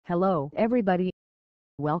Hello everybody,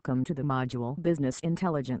 welcome to the module Business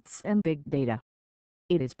Intelligence and Big Data.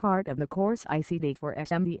 It is part of the course ICT for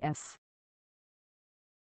SMBS.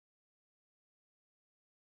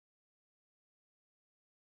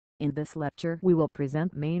 In this lecture we will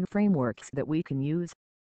present main frameworks that we can use.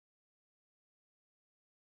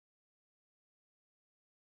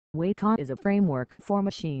 Wacom is a framework for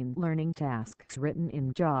machine learning tasks written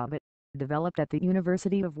in Java, developed at the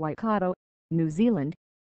University of Waikato, New Zealand.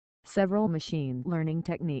 Several machine learning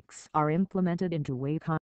techniques are implemented into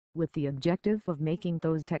Wacom, with the objective of making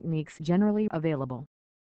those techniques generally available.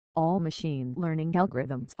 All machine learning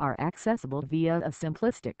algorithms are accessible via a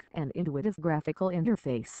simplistic and intuitive graphical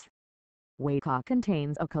interface. Wacom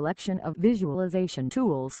contains a collection of visualization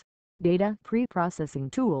tools, data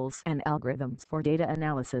pre-processing tools and algorithms for data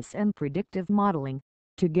analysis and predictive modeling,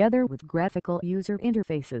 together with graphical user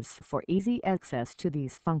interfaces for easy access to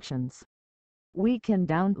these functions. We can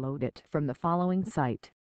download it from the following site.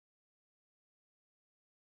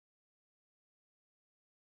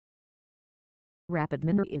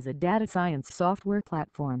 RapidMiner is a data science software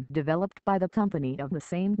platform developed by the company of the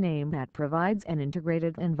same name that provides an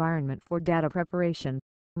integrated environment for data preparation,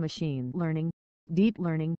 machine learning, deep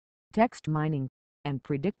learning, text mining, and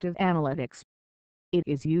predictive analytics. It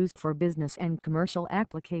is used for business and commercial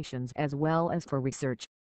applications as well as for research,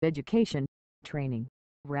 education, training,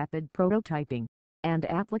 rapid prototyping, and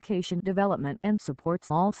application development, and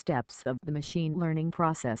supports all steps of the machine learning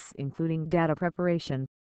process including data preparation,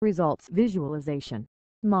 results visualization,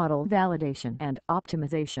 model validation and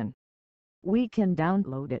optimization. We can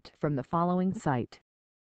download it from the following site.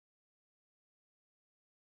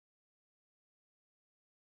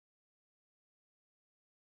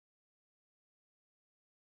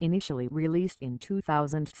 Initially released in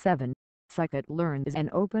 2007, Scikit-learn is an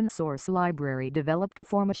open-source library developed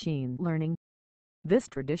for machine learning. This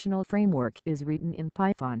traditional framework is written in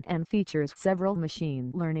Python and features several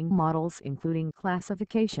machine learning models including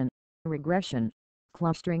classification, regression,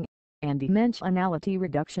 clustering, and dimensionality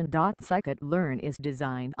reduction. Scikit-learn is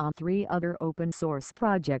designed on 3 other open-source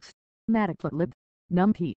projects, Matplotlib,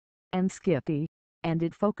 NumPy, and Skippy, and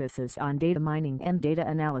it focuses on data mining and data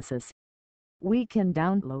analysis. We can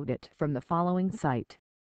download it from the following site.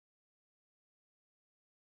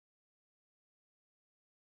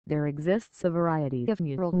 There exists a variety of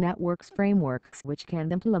neural networks frameworks which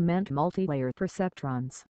can implement multi-layer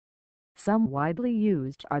perceptrons. Some widely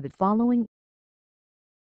used are the following.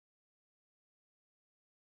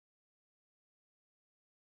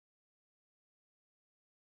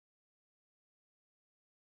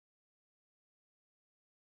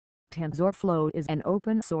 TensorFlow is an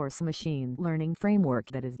open-source machine learning framework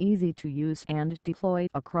that is easy to use and deploy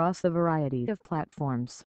across a variety of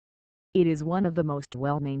platforms. It is one of the most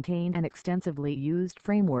well-maintained and extensively used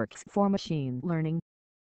frameworks for machine learning.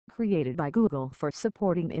 Created by Google for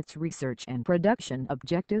supporting its research and production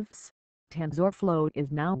objectives, TensorFlow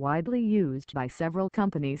is now widely used by several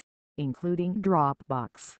companies, including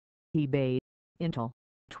Dropbox, eBay, Intel,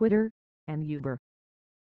 Twitter, and Uber.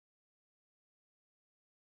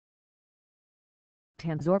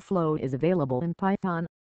 TensorFlow is available in Python,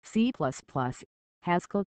 C++,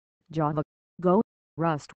 Haskell, Java, Go,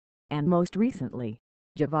 Rust, and most recently,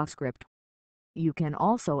 JavaScript. You can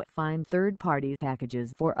also find third-party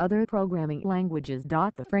packages for other programming languages.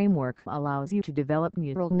 The framework allows you to develop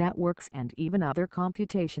neural networks and even other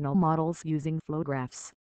computational models using flow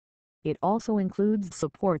graphs. It also includes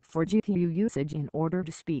support for GPU usage in order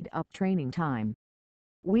to speed up training time.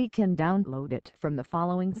 We can download it from the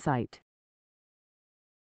following site.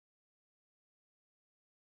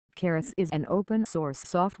 Keras is an open-source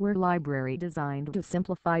software library designed to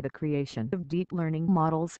simplify the creation of deep learning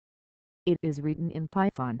models. It is written in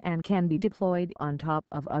Python and can be deployed on top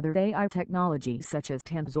of other AI technologies such as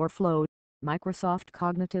TensorFlow, Microsoft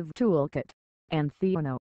Cognitive Toolkit, and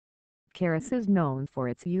Theano. Keras is known for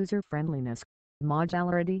its user-friendliness,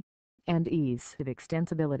 modularity, and ease of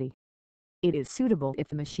extensibility. It is suitable if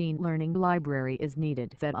the machine learning library is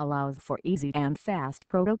needed that allows for easy and fast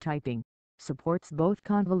prototyping, supports both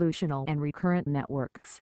convolutional and recurrent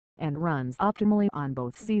networks, and runs optimally on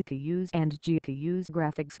both CPUs and GPUs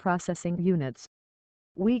graphics processing units.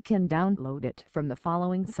 We can download it from the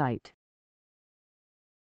following site.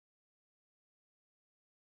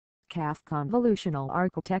 CAF Convolutional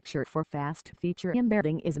Architecture for Fast Feature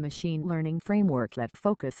Embedding is a machine learning framework that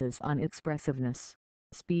focuses on expressiveness,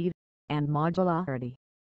 speed, and modularity.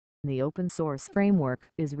 The open-source framework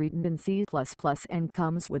is written in C++ and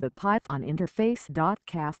comes with a Python interface.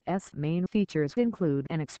 CAF's main features include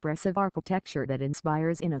an expressive architecture that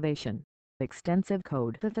inspires innovation, extensive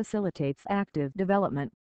code that facilitates active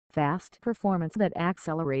development, fast performance that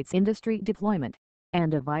accelerates industry deployment,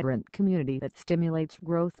 and a vibrant community that stimulates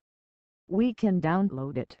growth. We can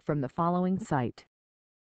download it from the following site.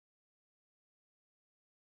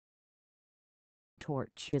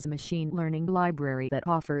 Torch is a machine learning library that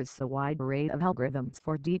offers a wide array of algorithms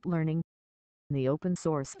for deep learning. The open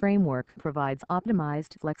source framework provides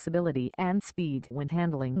optimized flexibility and speed when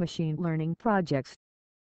handling machine learning projects.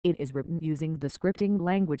 It is written using the scripting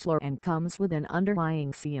language LoR and comes with an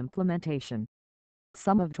underlying C implementation.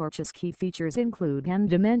 Some of Torch's key features include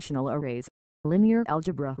n-dimensional arrays, linear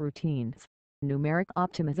algebra routines, numeric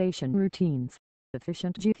optimization routines,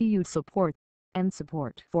 efficient GPU support, and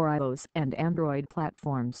support for iOS and Android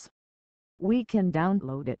platforms. We can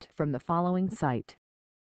download it from the following site.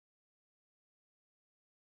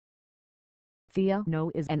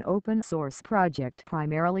 Theano is an open-source project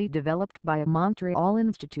primarily developed by Montreal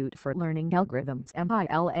Institute for Learning Algorithms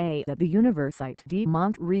 (MILA) at the Université de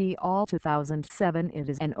Montréal 2007. It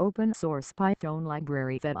is an open-source Python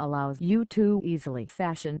library that allows you to easily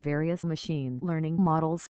fashion various machine learning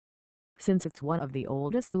models. Since it's one of the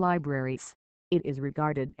oldest libraries, it is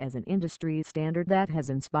regarded as an industry standard that has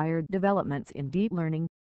inspired developments in deep learning.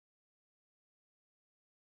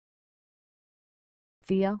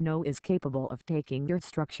 Theano is capable of taking your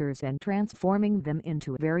structures and transforming them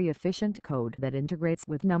into very efficient code that integrates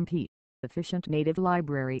with NumPy, efficient native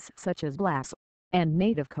libraries such as BLAS, and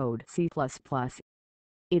native code C++.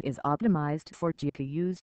 It is optimized for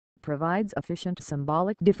GPUs, provides efficient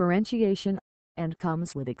symbolic differentiation, and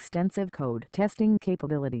comes with extensive code testing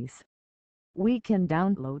capabilities. We can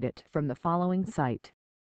download it from the following site.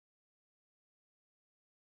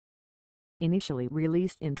 Initially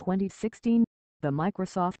released in 2016, the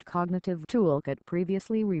Microsoft Cognitive Toolkit,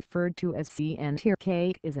 previously referred to as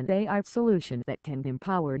CNTK, is an AI solution that can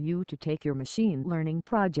empower you to take your machine learning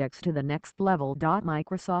projects to the next level.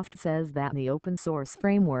 Microsoft says that the open source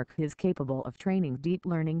framework is capable of training deep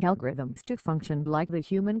learning algorithms to function like the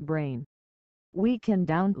human brain. We can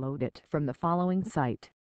download it from the following site.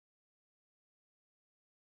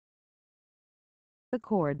 The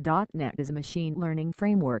Core.NET is a machine learning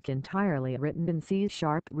framework entirely written in C#,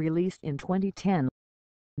 released in 2010.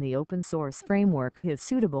 The open source framework is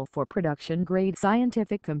suitable for production-grade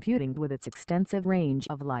scientific computing with its extensive range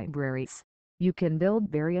of libraries. You can build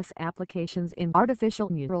various applications in artificial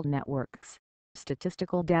neural networks,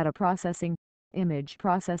 statistical data processing, image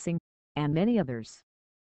processing, and many others.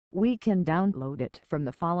 We can download it from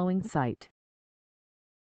the following site.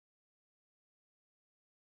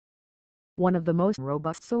 One of the most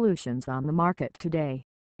robust solutions on the market today,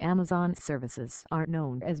 Amazon services are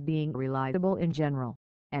known as being reliable in general,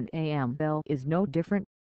 and AML is no different.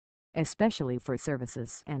 Especially for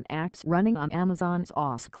services and apps running on Amazon's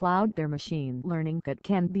OS Cloud, their machine learning kit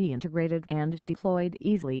can be integrated and deployed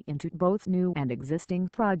easily into both new and existing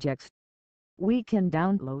projects. We can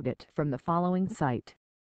download it from the following site.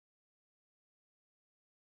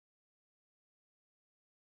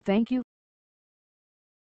 Thank you